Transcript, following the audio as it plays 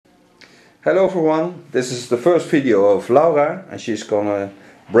Hello everyone, this is the first video of Laura and she's gonna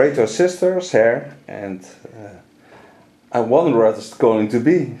braid her sister's hair and I wonder what it's going to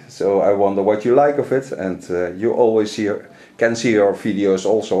be. So I wonder what you like of it, and you always can see her videos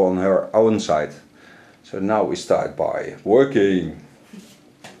also on her own site. So now we start by working.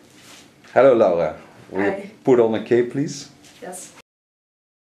 Hello Laura, will you put on a cape please? Yes.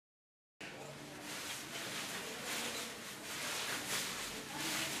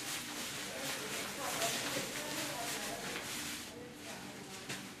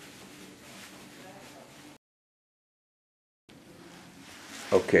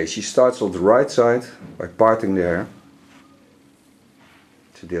 Okay, she starts on the right side by parting the hair.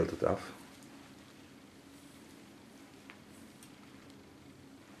 Ze deelt het af.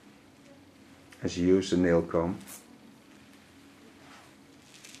 And she uses the nail comb.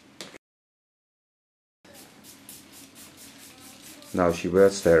 Now she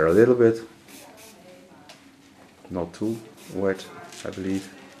wets the hair a little bit. Not too wet, I believe.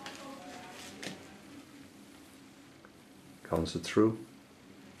 Comes it through.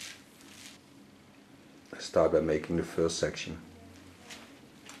 Start by making the first section.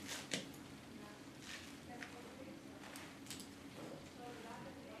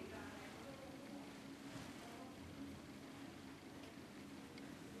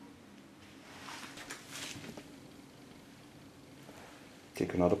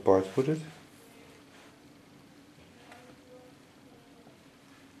 Take another part with it.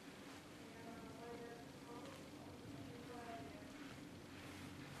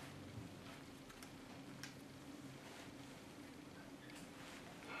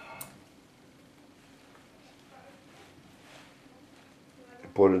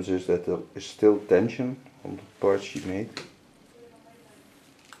 Important is that there is still tension on the parts she made.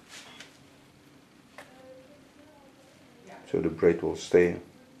 So the braid will stay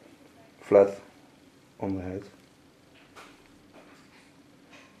flat on the head.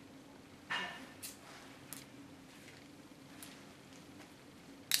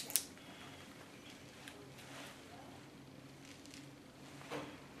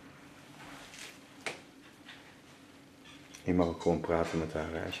 Je mag ook gewoon praten met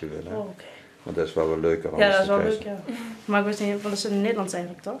haar als je wil. Hè? Oh, oké. Want dat is wel leuker. Ja, dat is wel leuk, ja. Maar ik wist niet, wat is het in het Nederlands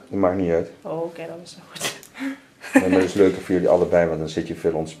eigenlijk, toch? Dat maakt niet uit. Oh, oké, dat is wel goed. Maar dat is leuker voor jullie allebei, want dan zit je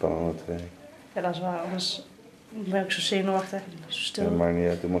veel ontspannender te werken. Ja, dat is waar, anders ben ik zo zenuwachtig, zo stil. Dat maakt niet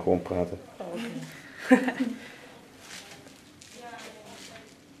uit, doe maar gewoon praten. Oh, oké.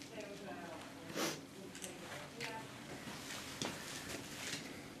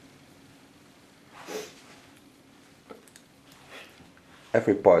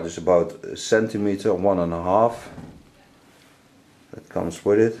 Every part is about a centimeter, 1.5. That comes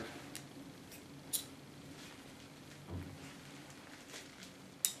with it.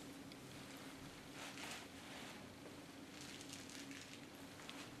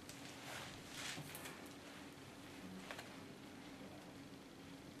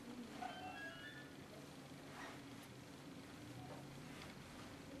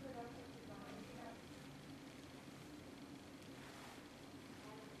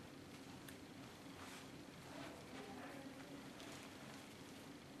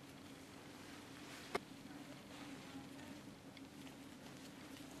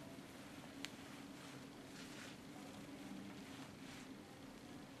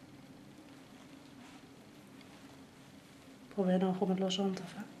 Probeer dan gewoon met losse hand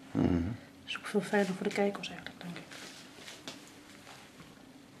af. Dat is ook veel fijner voor de kijkers eigenlijk, denk ik.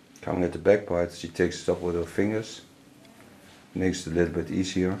 Coming at the back part, she takes it up with her fingers. Makes it a little bit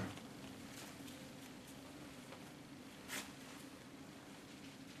easier.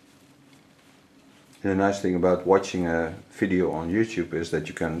 And the nice thing about watching a video on YouTube is that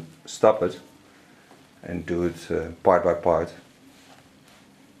you can stop it and do it part by part.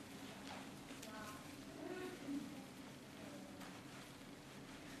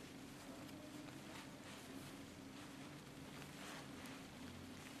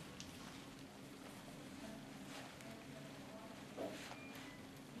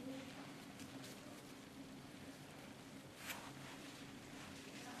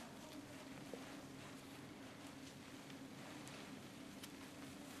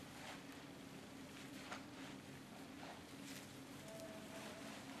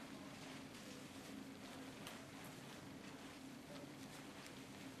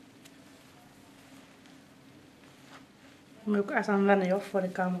 Moet je ook echt aan wennen, joh, voor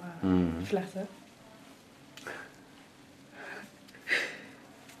de camera. Slecht, hè?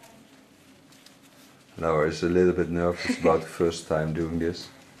 Laura is a little bit nervous about the first time doing this.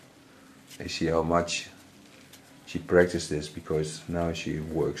 I see how much she practiced this because now she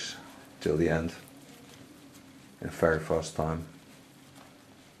works till the end in a very fast time.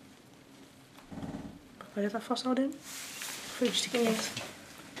 Wil je dat vasthouden? Of wil je stiekem niet?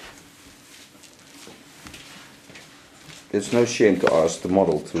 It's no shame to ask the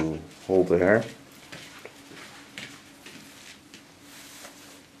model to hold the hair.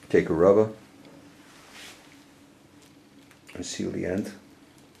 Take a rubber and seal the end.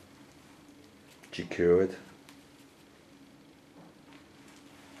 Secure it.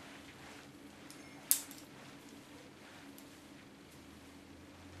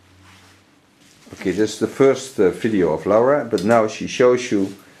 Okay, this is the first video of Laura, but now she shows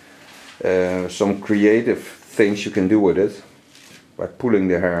you some creative things you can do with it by pulling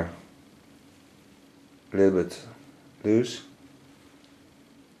the hair a little bit loose.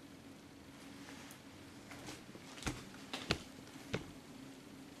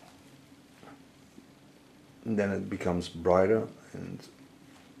 And then it becomes brighter and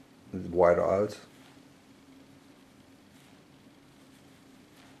wider out.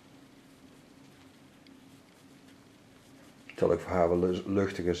 Zal ik voor haar wel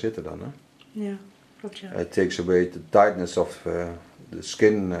luchtiger zitten dan, hè? Ja, klopt ja. It takes away the tightness of the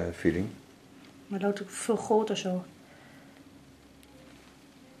skin feeling. Maar het loopt ook veel groter zo.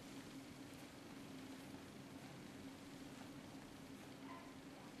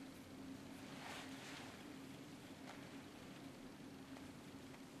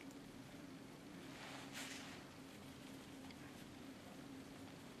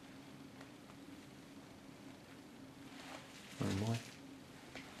 Mooi.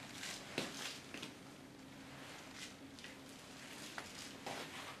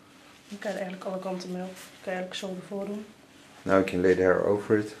 Dan kan je eigenlijk alle kanten mee op. Dan kan je eigenlijk zo ervoor doen. Now you can lay the hair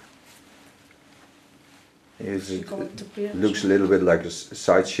over it. It looks a little bit like a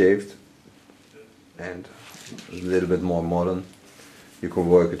side shaved and a little bit more modern. You can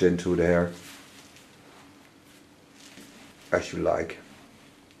work it into the hair as you like.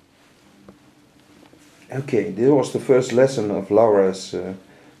 Okay, this was the first lesson of Laura's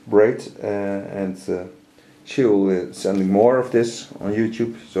braid, and she'll be sending more of this on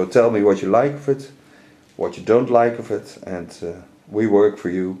YouTube. So tell me what you like of it, what you don't like of it, and we work for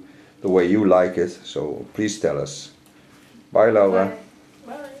you the way you like it. So please tell us. Bye, Laura.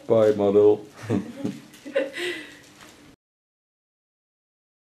 Bye. Bye, model.